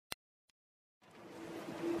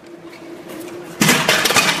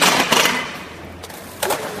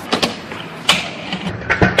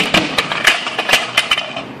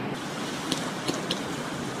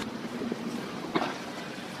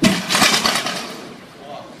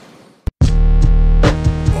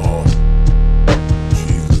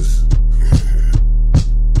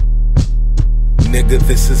nigga,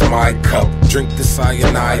 this is my cup. Drink the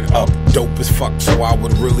cyanide up. Dope as fuck, so I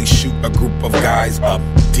would really shoot a group of guys up.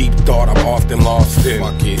 Deep thought I'm often lost in.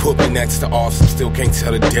 Put me next to awesome, still can't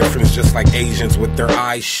tell the difference. Just like Asians with their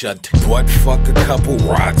eyes shut. But fuck a couple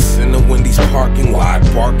rots in the Wendy's parking lot,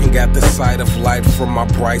 barking at the sight of light from my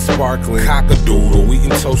bright sparkling cock-a-doodle, eating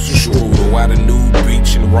toasted strudel at a nude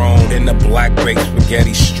beach in Rome in a black baked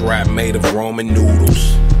spaghetti strap made of Roman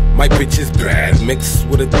noodles. My bitch is bad, mixed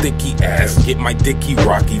with a thicky ass. Get my dicky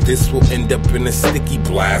rocky, this will end up in a sticky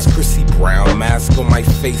blast. Chrissy Brown, mask on my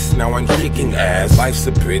face, now I'm kicking ass. Life's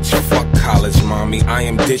a bitch, fuck college, mommy, I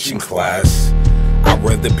am ditching class. I'd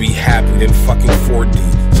rather be happy than fucking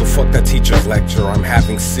 4D. So fuck that teacher's lecture, I'm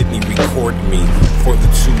having Sydney record me for the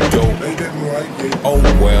too dope. They didn't like it. Oh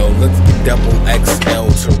well, let's get double XL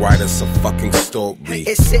to write us a fucking story.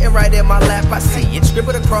 It's sitting right in my lap, I see it.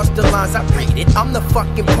 Scribbled across the lines, I read it. I'm the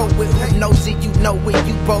fucking poet who knows it, you know it,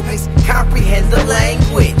 you bogus. Comprehend the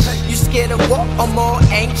language. You scared of what? I'm all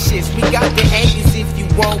anxious. We got the angles if you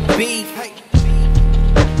won't be.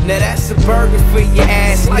 Now that's a burger for your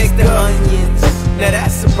ass, nigga. Now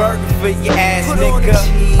that's a burger for your ass, nigga.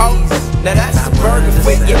 Oh, now that's a burger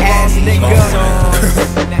for your ass,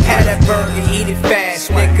 nigga. Have that burger, eat it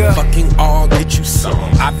fast, nigga. Fucking all get you some.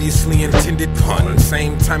 Obviously intended pun.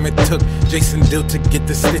 Same time it took Jason Dill to get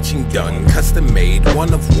the stitching done. Custom made,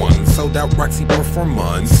 one of one. Sold out Roxy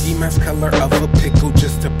performance. Ski mask color of a pickle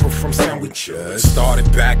just to perform sandwiches.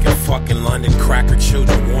 Started back in fucking London. Cracker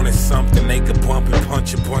children wanted something they could bump and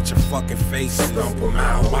punch a bunch of fucking face. Stomp them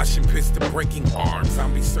out. Watching piss to breaking arms.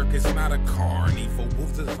 Zombie circus, not a car. And evil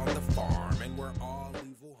wolves is on the farm. And we're all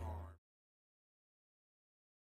evil harm.